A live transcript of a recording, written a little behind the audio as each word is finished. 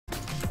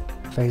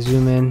If I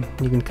zoom in,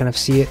 you can kind of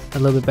see it a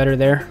little bit better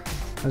there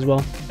as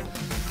well.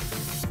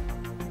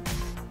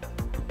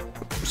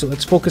 So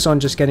let's focus on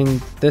just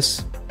getting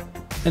this,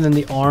 and then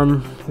the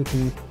arm, we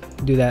can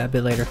do that a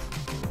bit later.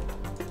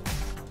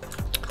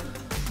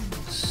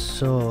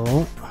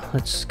 So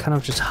let's kind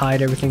of just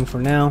hide everything for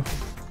now.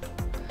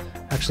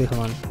 Actually,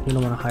 hold on, we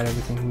don't want to hide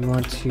everything. We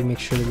want to make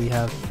sure that we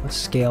have a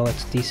scale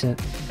that's decent.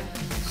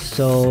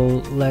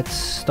 So let's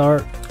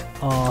start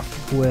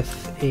off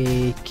with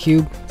a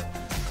cube.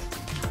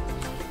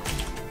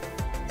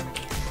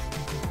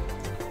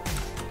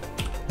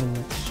 And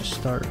let's just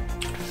start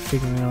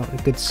figuring out a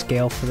good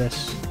scale for this.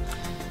 So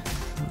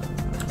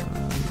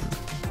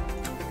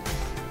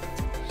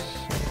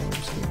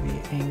it's going to be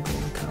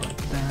angled kind of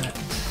like that.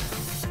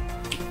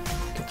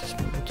 Get this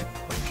moving to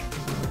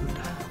portrait mode.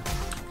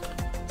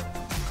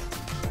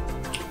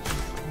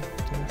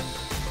 Like this.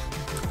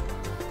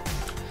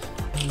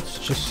 Let's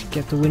just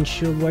get the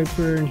windshield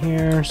wiper in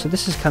here. So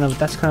this is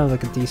that's kind of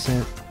like a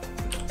decent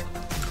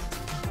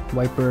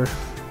wiper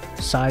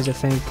size, I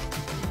think.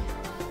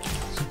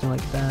 Something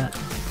like that.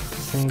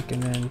 And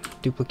then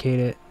duplicate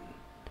it.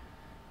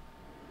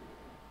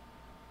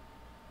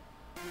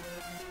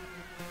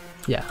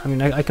 Yeah, I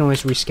mean, I can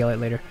always rescale it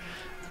later,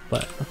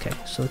 but okay,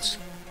 so let's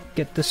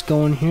get this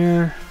going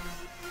here.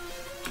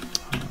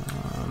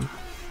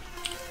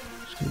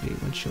 It's gonna be a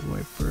windshield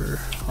wiper.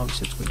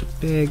 Obviously it's way too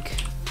big,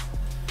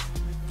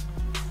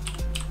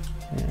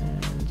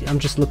 and I'm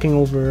just looking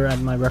over at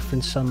my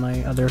reference on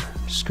my other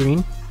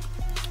screen.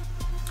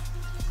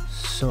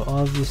 So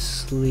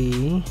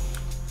obviously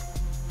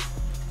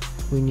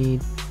we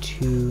need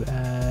to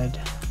add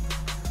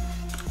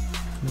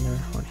another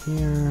one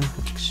here.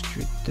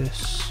 Extrude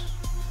this.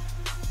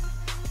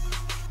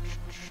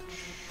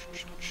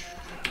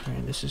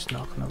 Alright, this is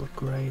not gonna look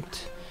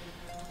right.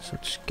 So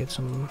let's get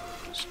some,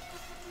 just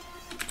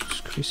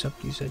crease up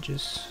these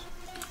edges.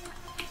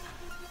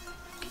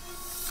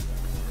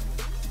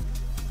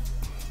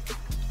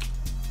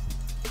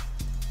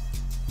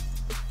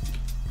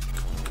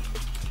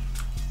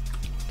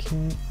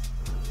 Okay.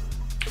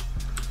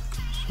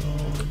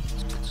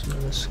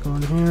 This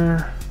going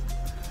here.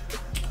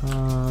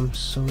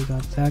 So we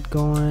got that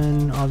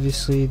going.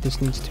 Obviously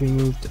this needs to be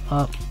moved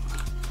up, so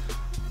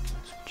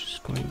I'm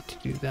just going to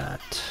do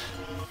that.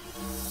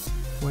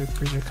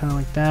 Wipers are kind of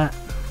like that,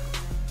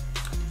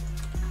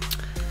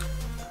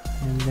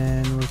 and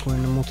then we're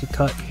going to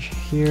multi-cut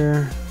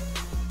here.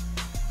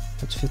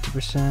 That's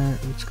 50%.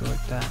 Let's go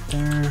like that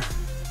there.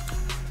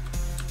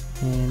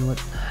 And what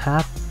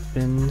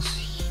happens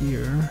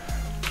here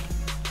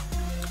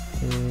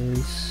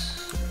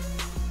is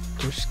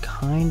there's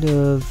kind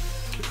of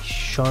a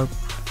sharp,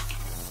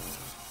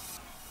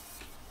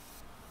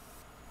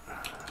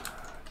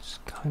 it's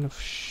kind of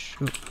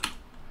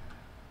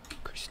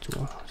crease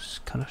tool,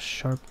 just kind of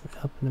sharp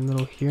up in the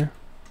middle here.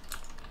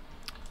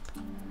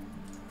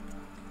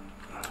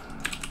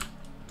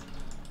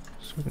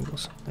 So we can go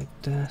something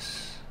like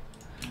this.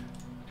 We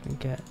can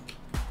get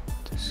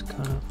this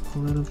kind of a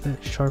little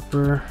bit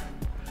sharper,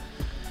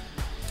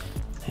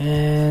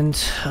 and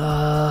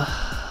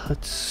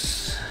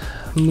let's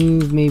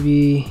move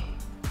maybe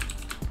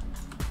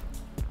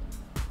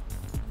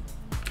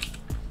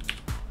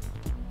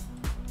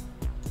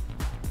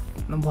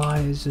why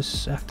is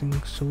this acting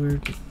so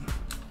weird?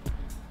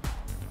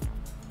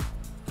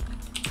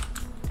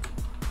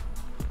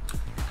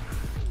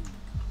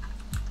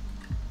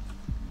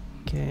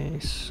 Okay,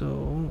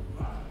 so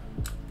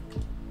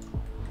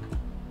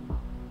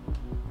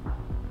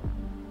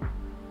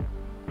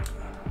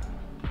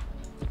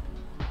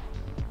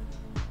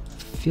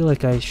I feel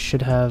like I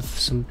should have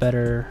some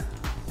better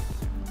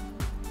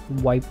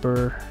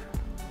wiper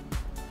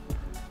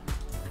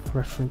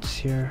reference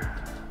here.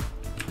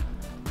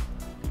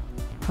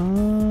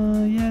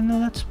 Yeah, no,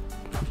 that's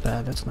not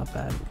bad. That's not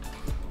bad.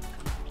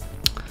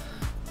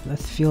 I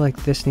feel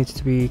like this needs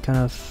to be kind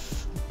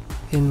of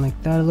in like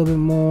that a little bit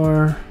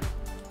more.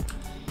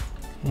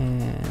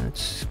 And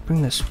let's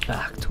bring this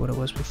back to what it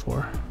was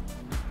before.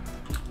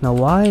 Now,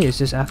 why is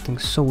this acting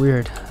so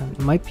weird? It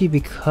might be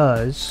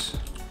because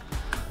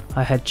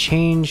I had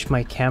changed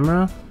my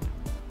camera.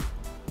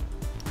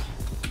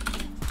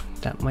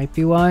 That might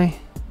be why.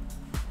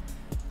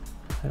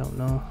 I don't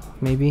know,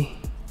 maybe.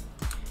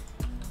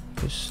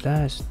 Because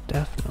that is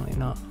definitely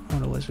not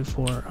what it was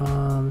before.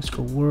 Let's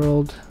go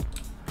world.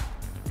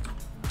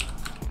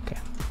 Okay.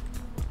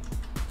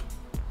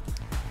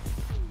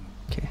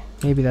 Okay,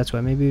 maybe that's why.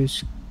 Maybe it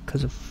was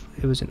because of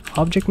it was in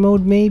object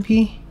mode,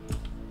 maybe?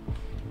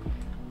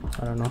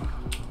 I don't know.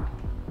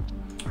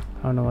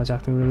 I don't know, it's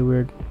acting really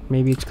weird.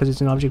 Maybe it's because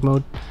it's in object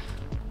mode.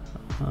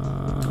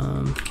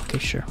 Okay,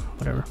 sure,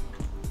 whatever.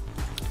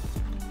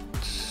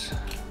 Let's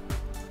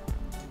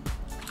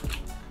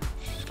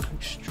just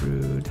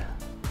extrude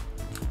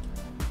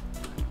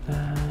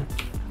that.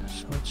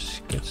 So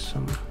let's get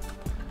some.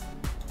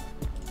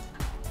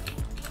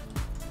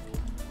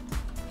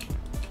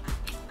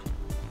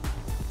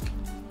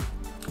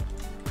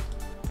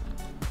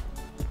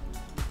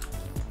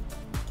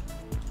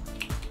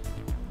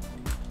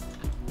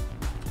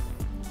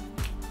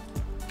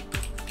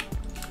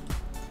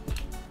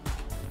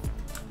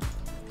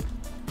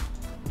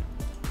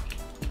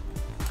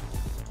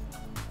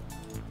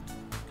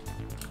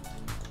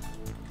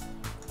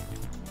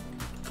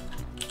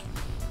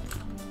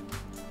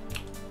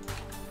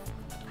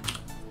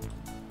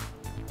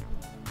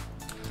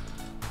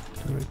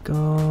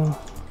 go.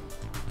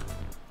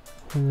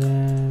 And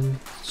then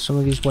some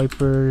of these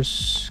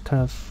wipers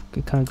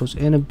it kind of goes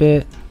in a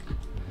bit.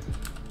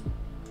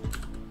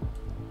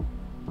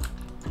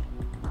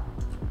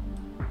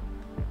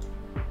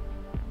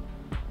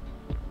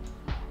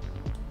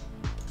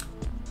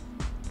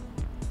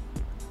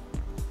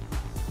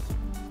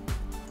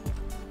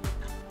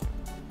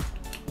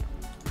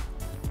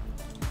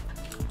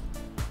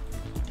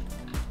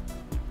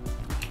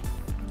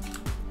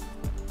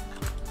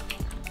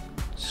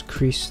 Let's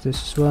crease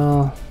this as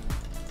well.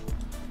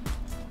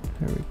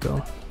 There we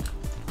go.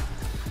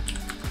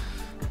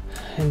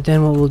 And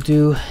then what we'll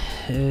do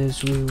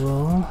is we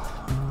will,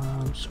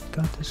 so we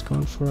got this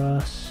going for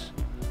us.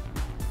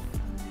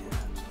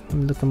 Let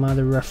me look at my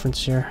other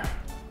reference here.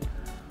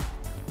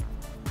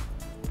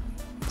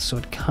 So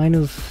it kind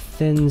of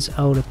thins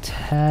out a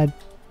tad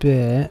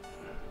bit.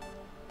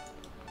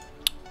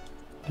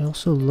 It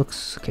also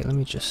looks, okay, let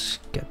me just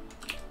get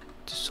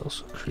this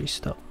also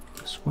creased up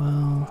as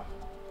well.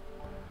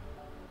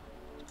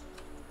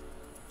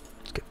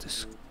 Let's get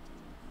this.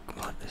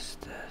 What is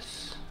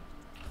this?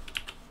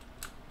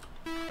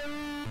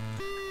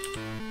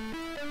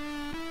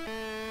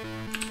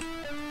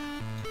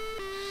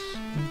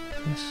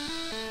 This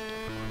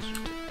closer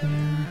to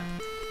there.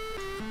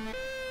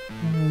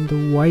 And the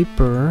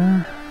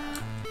wiper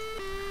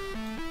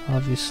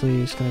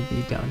obviously is going to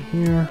be down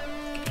here.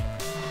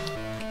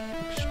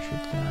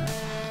 Extrude that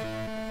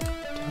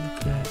down a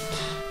bit.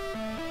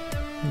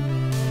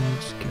 And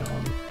then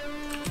scale.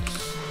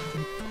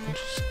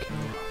 Just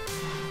scale.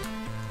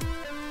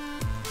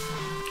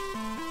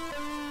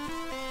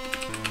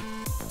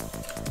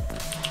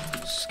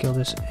 Scale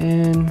this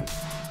in.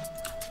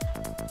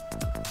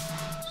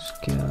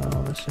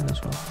 Scale this in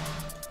as well.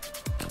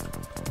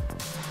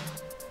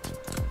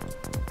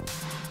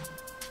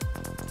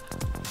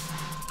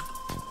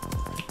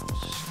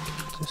 Just get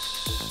this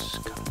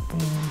kind of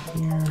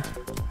in here.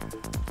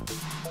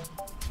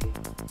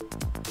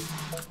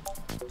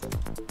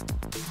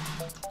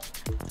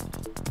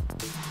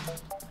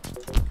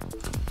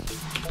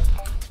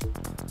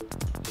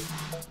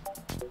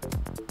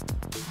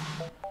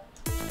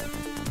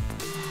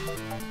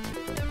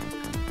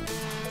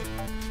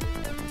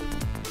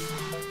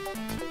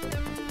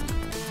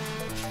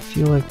 I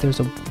feel like there's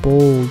a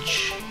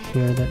bulge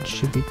here that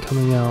should be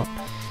coming out.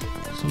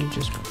 So let me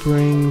just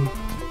bring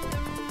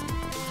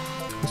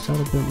this out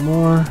a bit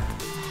more.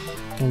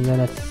 And then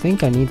I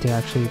think I need to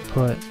actually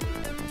put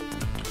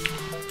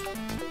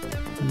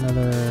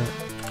another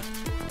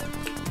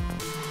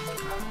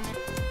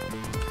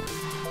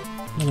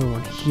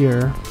one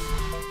here.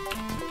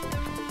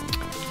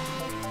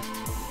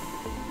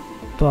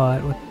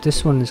 But what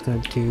this one is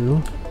going to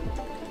do,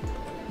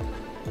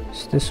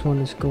 this one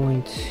is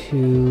going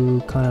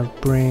to kind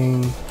of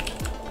bring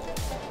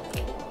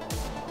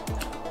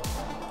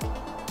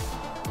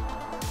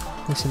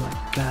this in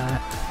like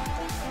that.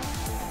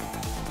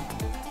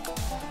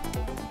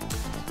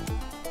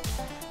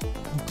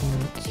 I'm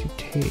going to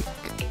take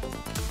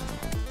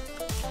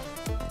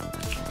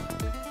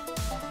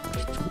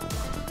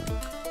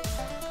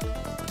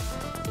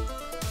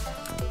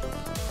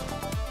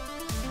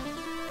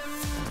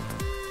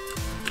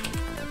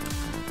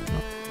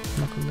I'm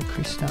not going to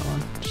crease that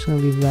one. Just going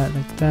to leave that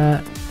like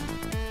that.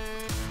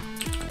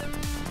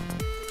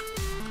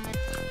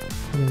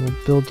 And then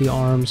we'll build the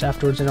arms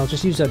afterwards, and I'll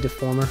just use that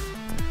deformer.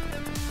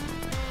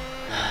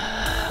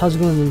 How's it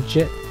going,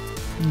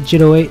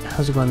 Jit08?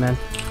 How's it going, man?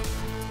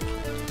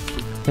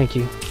 Thank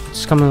you.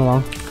 It's coming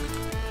along.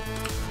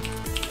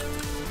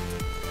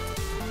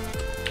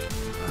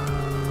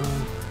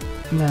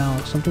 Now,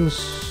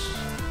 something's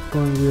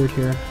going weird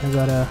here. I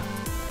gotta...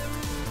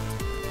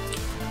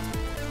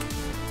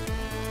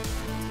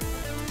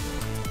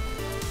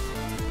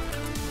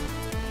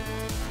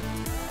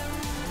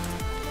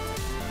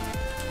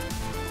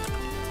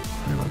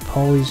 My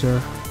polys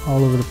are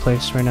all over the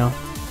place right now.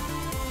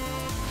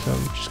 So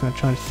I'm just gonna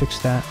try and fix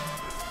that.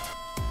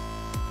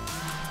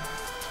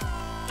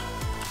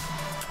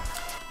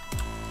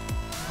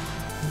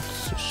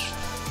 Let's just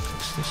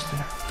fix this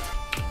there.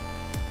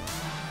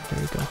 There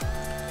we go.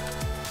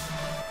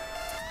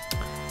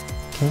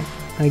 Okay.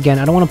 And again,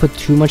 I don't want to put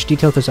too much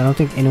detail because I don't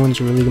think anyone's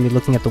really gonna be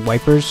looking at the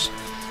wipers.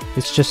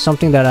 It's just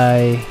something that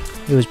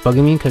it was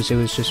bugging me because it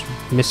was just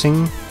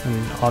missing,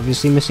 and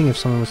obviously missing if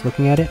someone was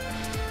looking at it.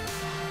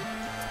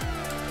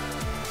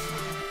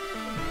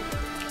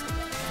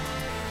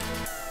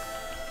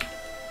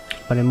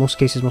 But in most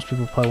cases, most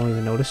people probably won't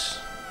even notice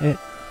it.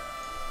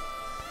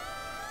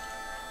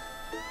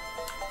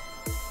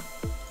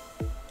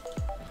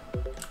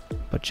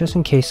 But just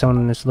in case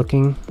someone is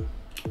looking,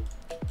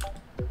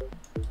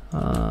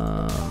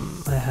 I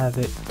have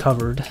it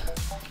covered.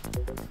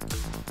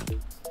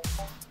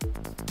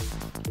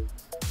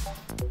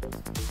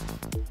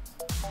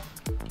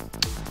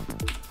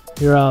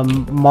 You're a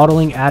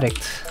modeling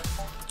addict.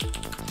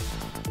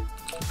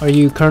 Are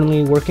you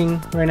currently working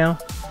right now,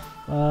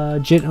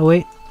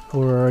 Jit08?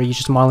 Or are you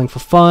just modeling for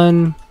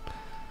fun?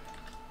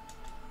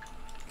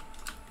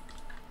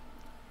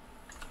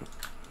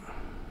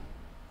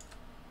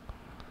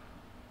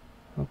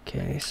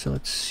 Okay, so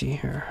let's see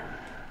here.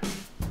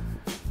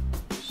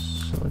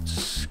 So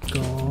let's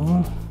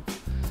go.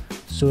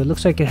 So it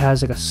looks like it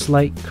has like a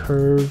slight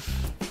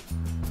curve,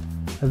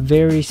 a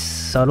very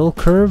subtle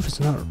curve. It's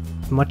not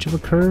much of a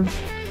curve.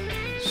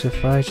 So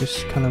if I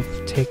just kind of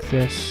take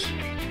this,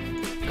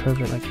 curve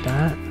it like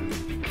that,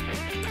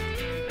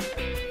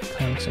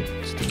 kind of looks like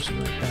it's doing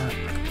something like that.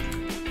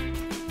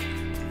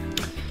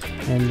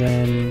 And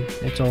then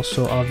it's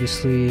also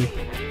obviously,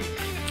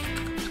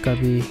 it's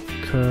gotta be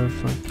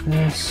curved like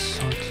this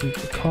onto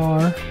the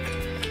car.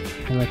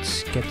 And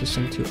let's get this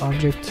into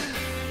object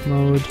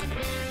mode. So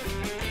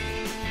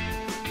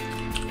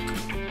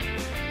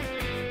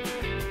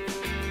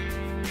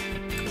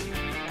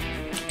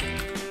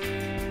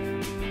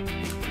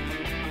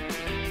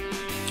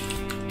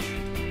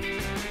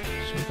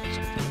we got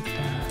something like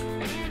that.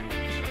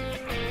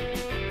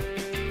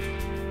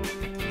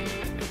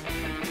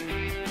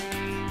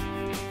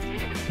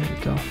 There we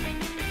go.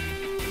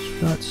 So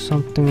we got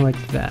something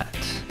like that.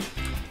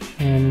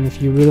 And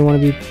if you really want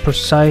to be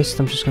precise,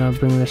 I'm just going to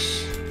bring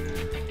this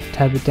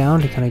tab it down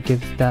to kind of give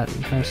that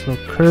nice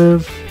little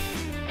curve.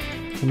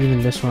 And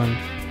even this one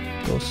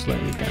goes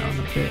slightly down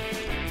a bit.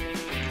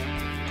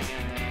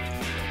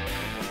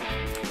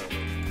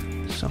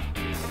 So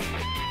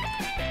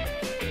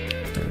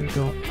there we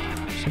go,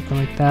 something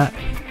like that.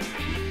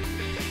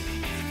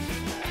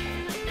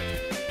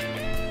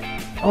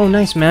 Oh,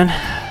 nice, man.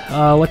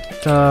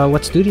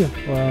 What studio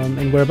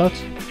and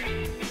whereabouts?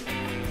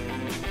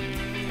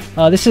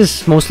 This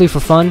is mostly for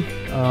fun.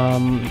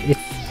 If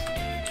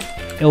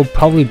it'll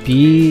probably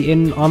be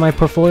on my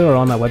portfolio or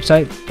on my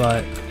website,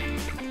 but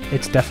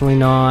it's definitely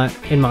not,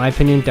 in my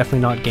opinion, definitely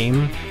not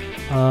game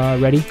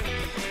ready.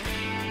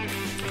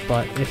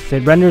 But if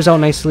it renders out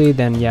nicely,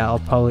 then yeah, I'll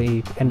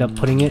probably end up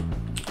putting it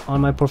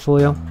on my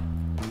portfolio.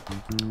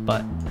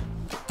 But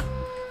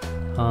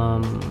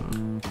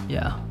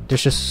yeah,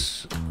 there's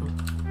just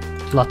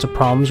lots of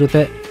problems with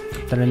it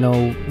that I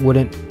know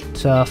wouldn't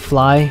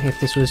fly if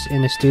this was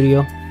in a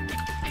studio.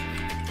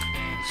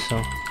 So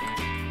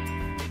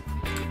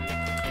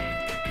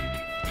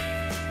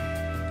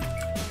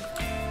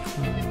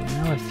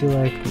now I feel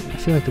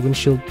like the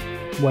windshield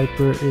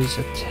wiper is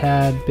a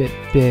tad bit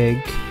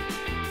big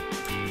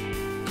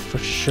for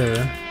sure.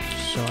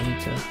 So I need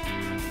to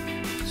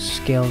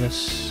scale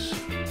this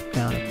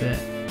down a bit.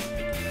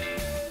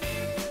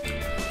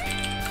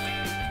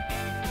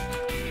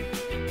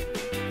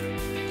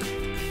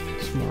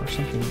 It's more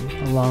something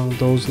along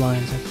those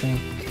lines, I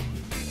think.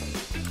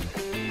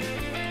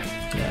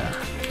 Yeah,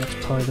 that's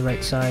probably the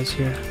right size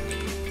here.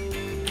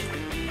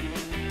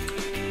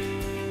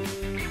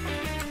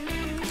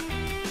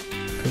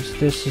 Because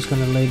this is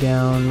going to lay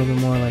down a little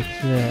bit more like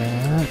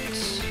that.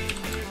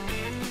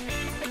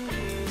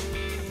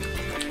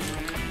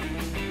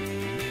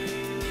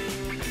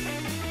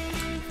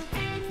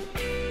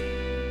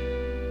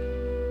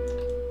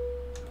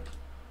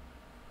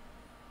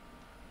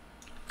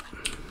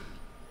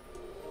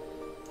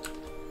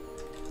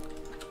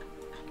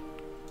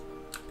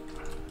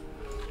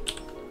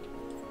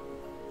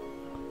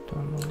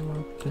 Don't know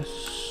like this.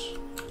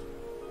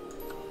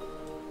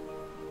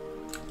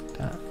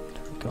 That.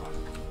 There we go.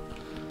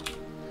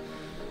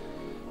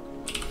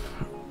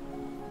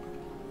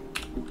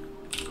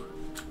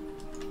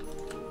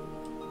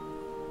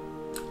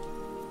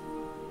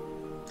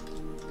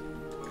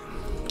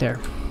 There.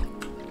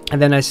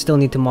 And then I still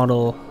need to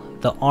model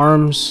the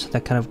arms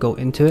that kind of go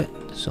into it,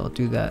 so I'll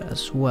do that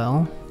as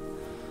well.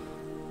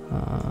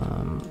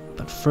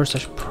 But first I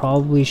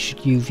probably should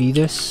UV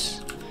this.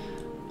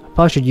 I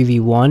probably should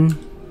UV 1.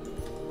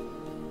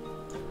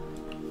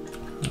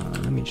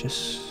 Let me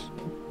just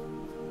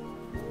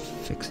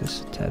fix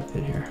this a tad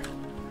bit here.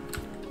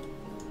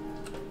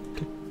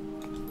 Get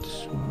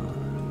this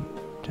one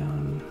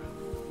down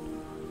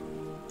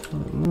a little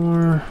bit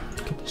more.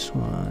 Get this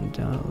one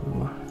down a little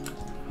more.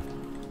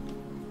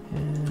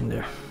 And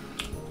there.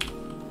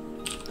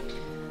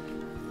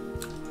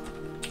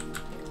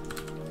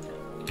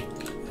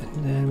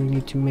 And then we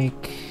need to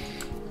make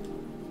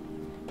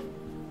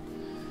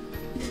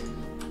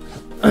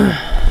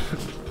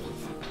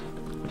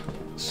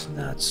so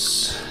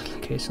that's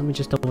okay. So let me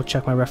just double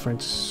check my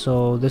reference.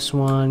 So this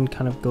one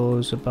kind of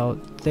goes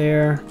about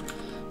there.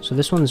 So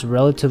this one's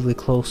relatively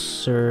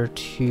closer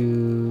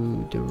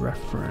to the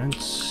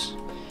reference.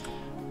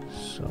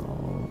 So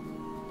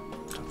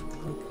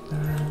like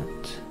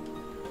that.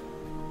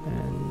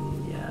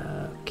 And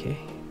yeah, okay,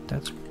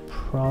 that's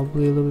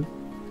probably a little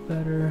bit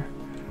better.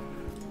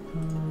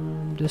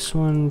 This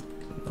one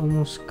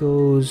almost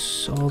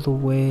goes all the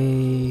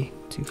way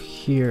to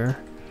here.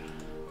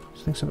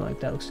 I think something like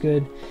that looks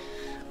good.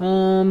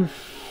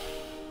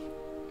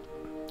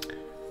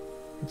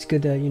 It's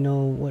good that you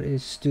know what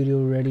is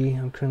studio ready.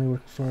 I'm currently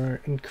working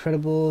for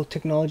Incredible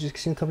Technologies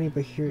Casino Company,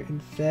 but here in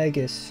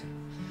Vegas.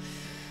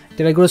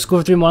 Did I go to school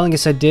for 3D modeling?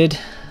 Yes, I did.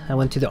 I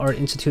went to the Art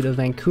Institute of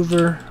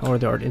Vancouver, or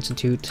the Art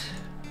Institute.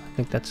 I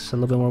think that's a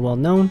little bit more well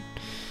known.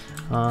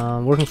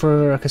 Working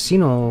for a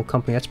casino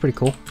company. That's pretty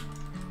cool.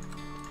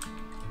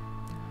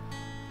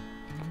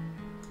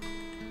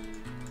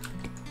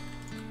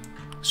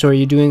 So are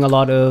you doing a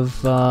lot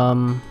of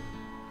I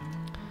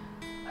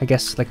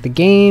guess like the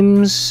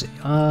games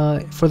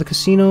for the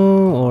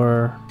casino,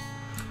 or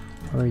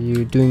are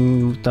you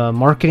doing the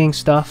marketing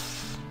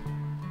stuff?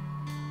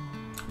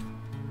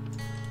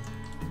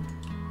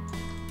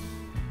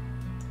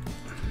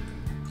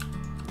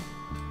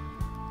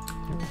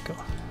 There we go.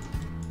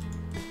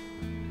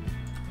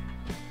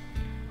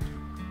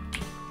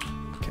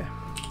 Okay.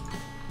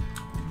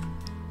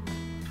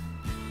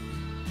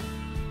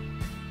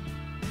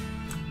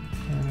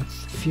 And I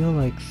feel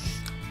like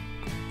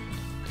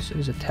this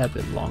is a tad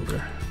bit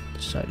longer.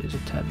 This side is a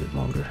tad bit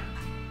longer.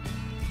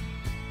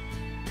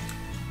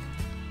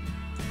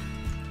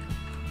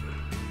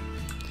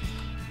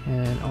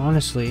 And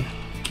honestly,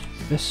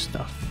 this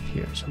stuff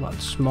here is a lot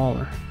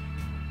smaller.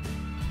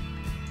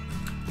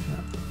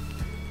 Yeah,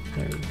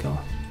 there you go.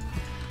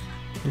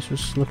 This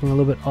was looking a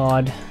little bit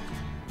odd.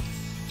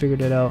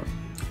 Figured it out.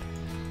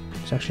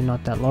 It's actually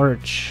not that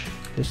large.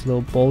 This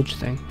little bulge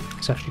thing.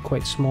 It's actually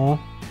quite small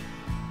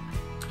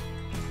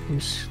in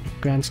this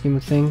grand scheme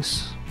of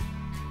things.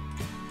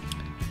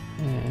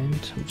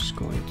 And I'm just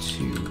going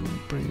to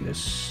bring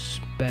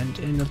this bend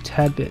in a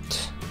tad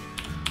bit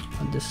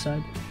on this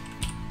side.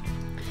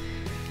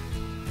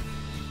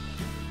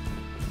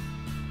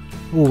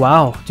 Oh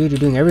wow, dude, you're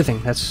doing everything.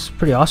 That's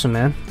pretty awesome,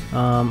 man.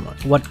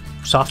 What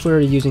software are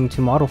you using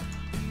to model?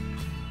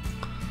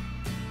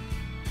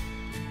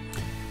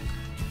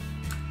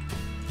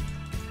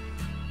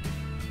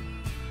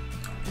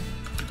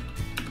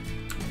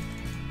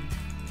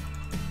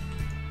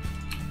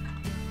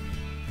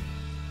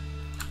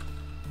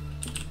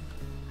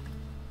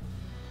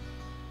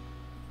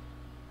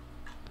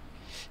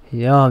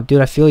 Yeah,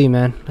 dude, I feel you,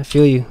 man. I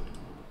feel you.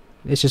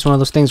 It's just one of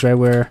those things, right,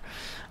 where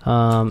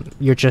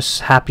you're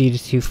just happy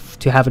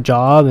to have a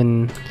job,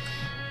 and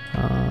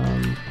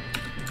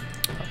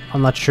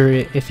I'm not sure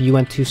if you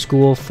went to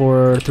school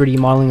for 3D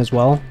modeling as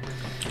well,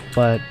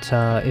 but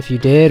if you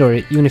did, or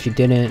even if you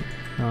didn't,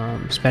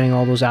 spending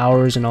all those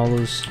hours and all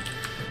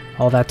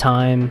that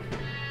time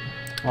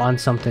on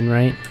something,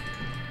 right?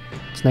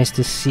 It's nice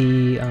to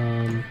see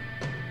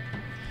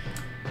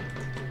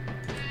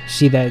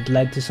that it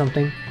led to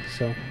something.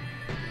 So.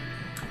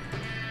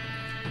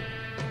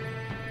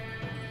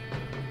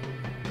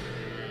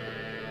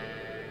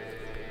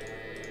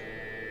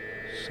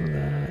 So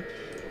that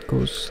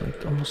goes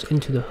like almost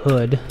into the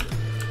hood. Okay,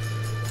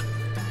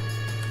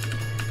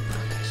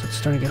 so it's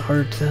starting to get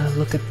hard to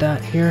look at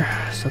that here.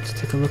 So let's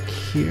take a look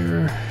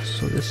here.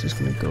 So this is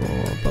gonna go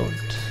about.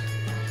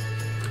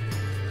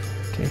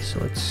 Okay,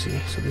 so let's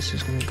see. So this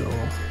is gonna go.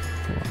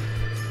 Hold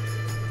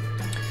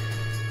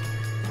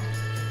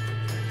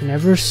on.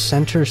 Never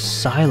Center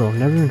Silo.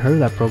 Never even heard of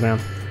that program.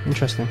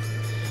 Interesting.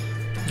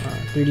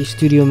 3D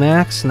Studio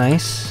Max,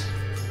 nice.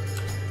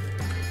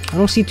 I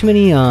don't see too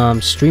many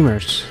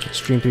streamers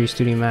stream 3D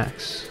Studio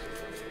Max.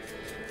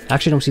 I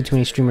actually don't see too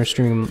many streamers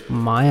streaming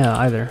Maya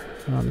either.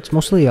 It's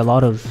mostly a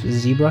lot of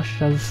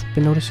ZBrush I've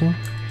been noticing.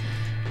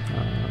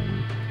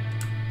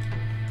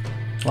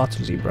 Lots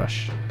of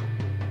ZBrush.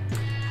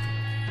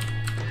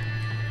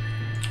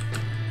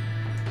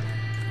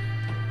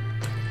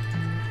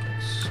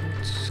 So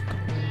let's go.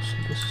 So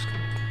this is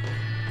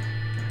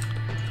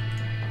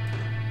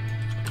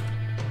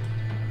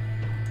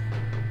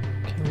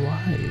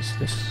why is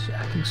this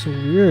acting so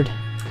weird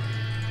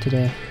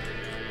today?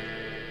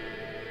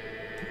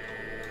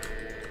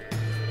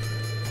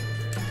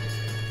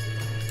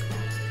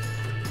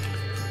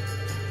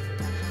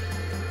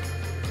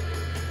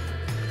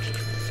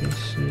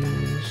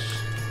 Faces.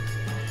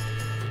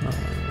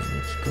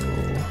 Let's go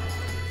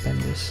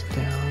bend this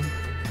down.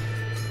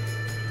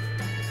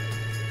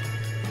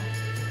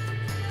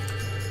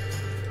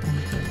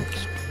 Okay,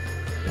 let's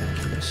bend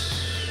this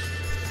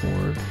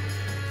forward.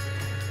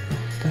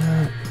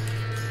 That.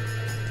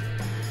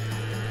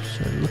 So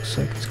it looks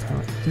like it's kind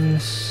of like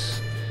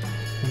this,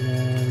 and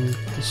then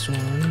this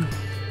one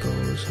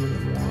goes a little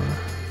bit more like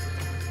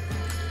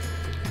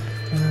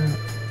that.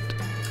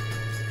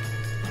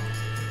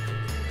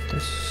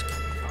 This,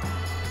 oh,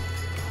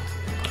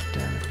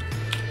 damn it,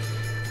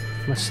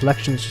 my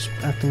selection's just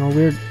acting all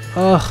weird.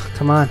 Ugh,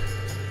 come on.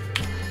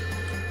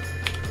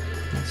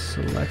 My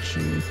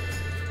selection.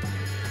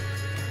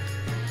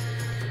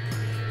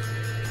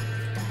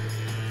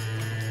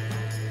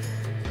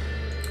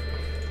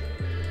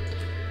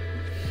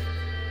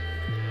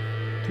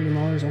 3D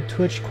modelers on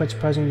Twitch, quite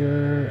surprising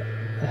you're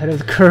ahead of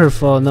the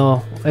curve. Oh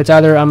no, it's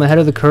either I'm ahead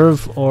of the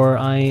curve or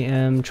I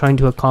am trying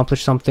to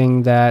accomplish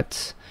something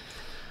that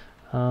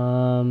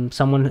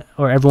someone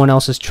or everyone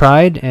else has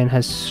tried and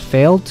has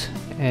failed,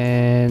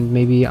 and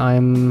maybe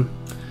I'm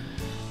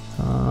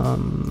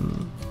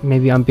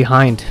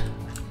behind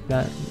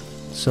that.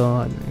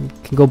 So it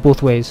can go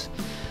both ways.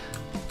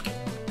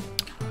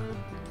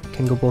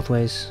 Can go both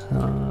ways.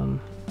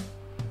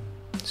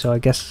 So I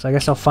guess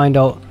I'll find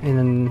out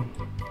in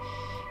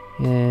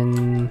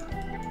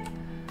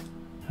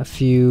a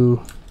few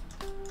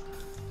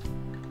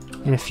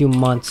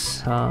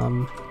months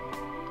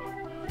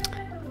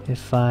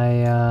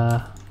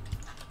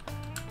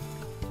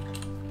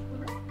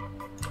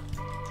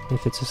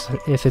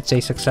if it's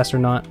a success or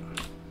not.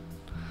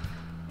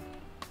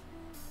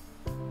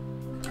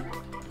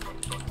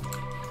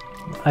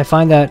 I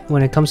find that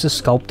when it comes to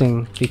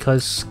sculpting,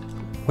 because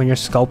when you're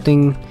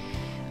sculpting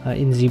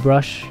in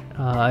ZBrush,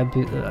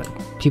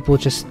 people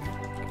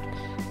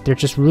they're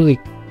just really,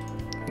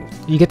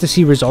 you get to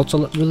see results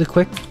really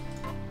quick,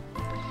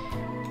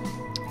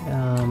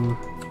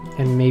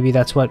 and maybe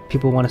that's what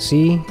people want to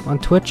see on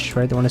Twitch,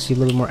 right? They want to see a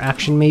little more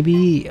action,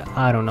 maybe.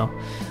 I don't know.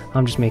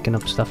 I'm just making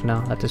up stuff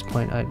now at this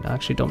point. I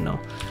actually don't know,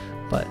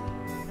 but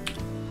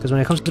because when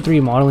it comes to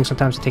 3D modeling,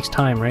 sometimes it takes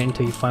time, right,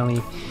 until you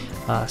finally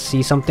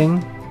see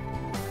something.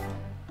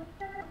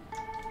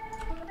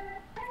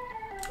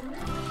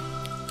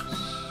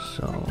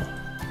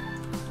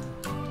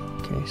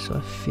 Okay, so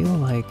I feel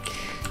like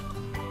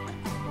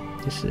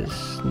this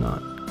is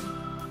not.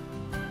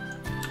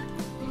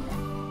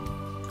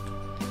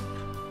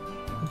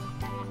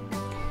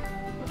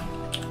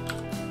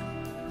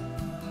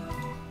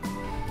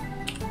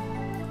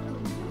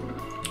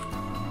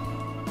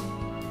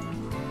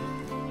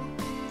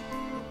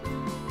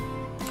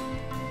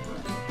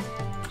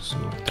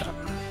 Something like that.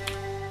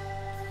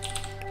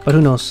 But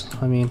who knows?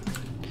 I mean,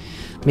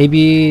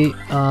 maybe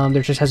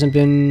there just hasn't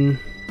been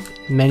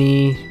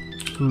many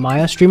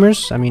Maya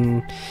streamers. I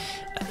mean,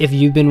 if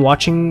you've been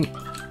watching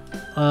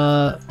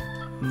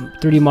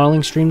 3D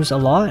modeling streams a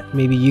lot,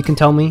 maybe you can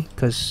tell me,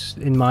 because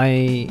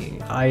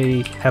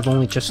I have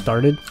only just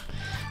started,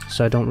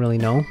 so I don't really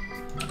know.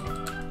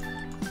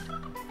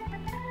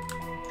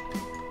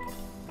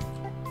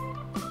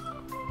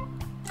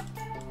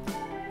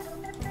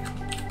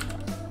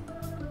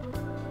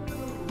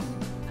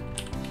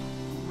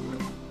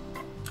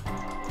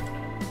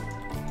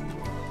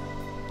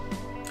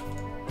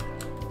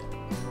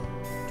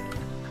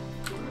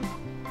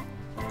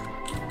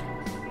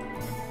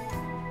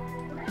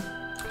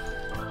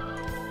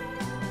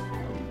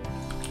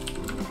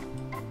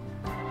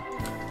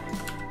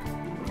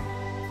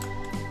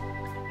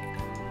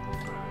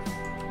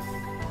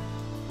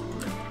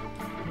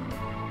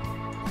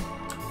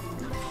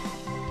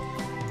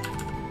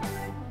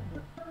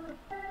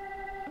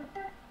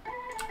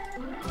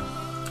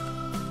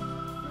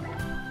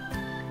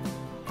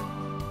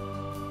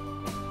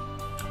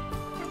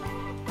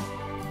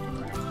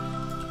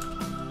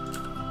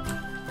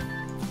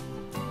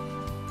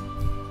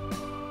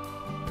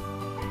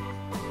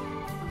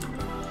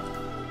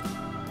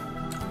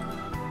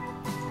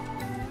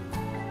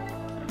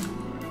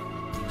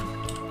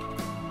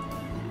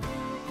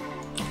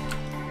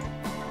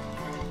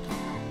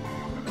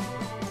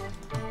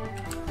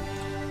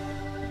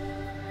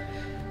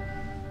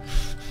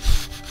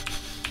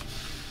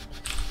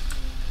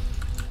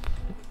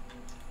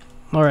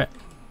 Alright,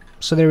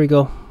 so there we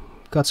go.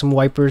 Got some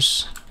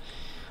wipers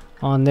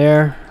on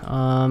there.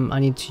 I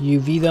need to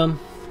UV them.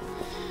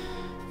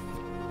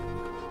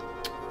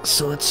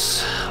 So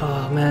let's,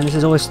 oh man, this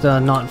is always the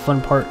not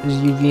fun part, is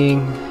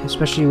UVing,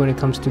 especially when it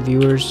comes to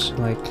viewers.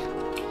 Like,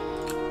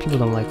 people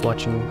don't like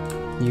watching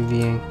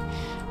UVing,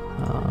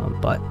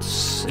 but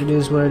it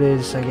is what it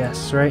is, I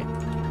guess, right?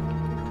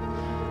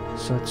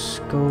 So let's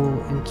go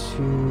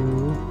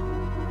into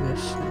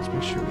this. Let's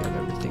make sure we have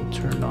everything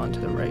turned on to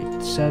the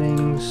right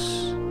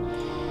settings.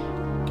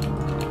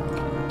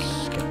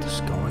 Let's get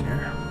this going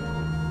here.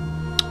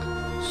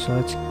 So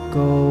let's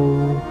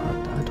go.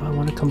 Do I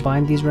want to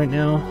combine these right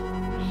now?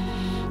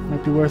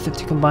 Might be worth it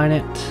to combine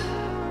it.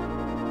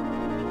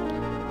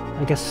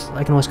 I guess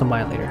I can always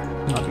combine it later.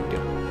 Not a big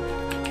deal.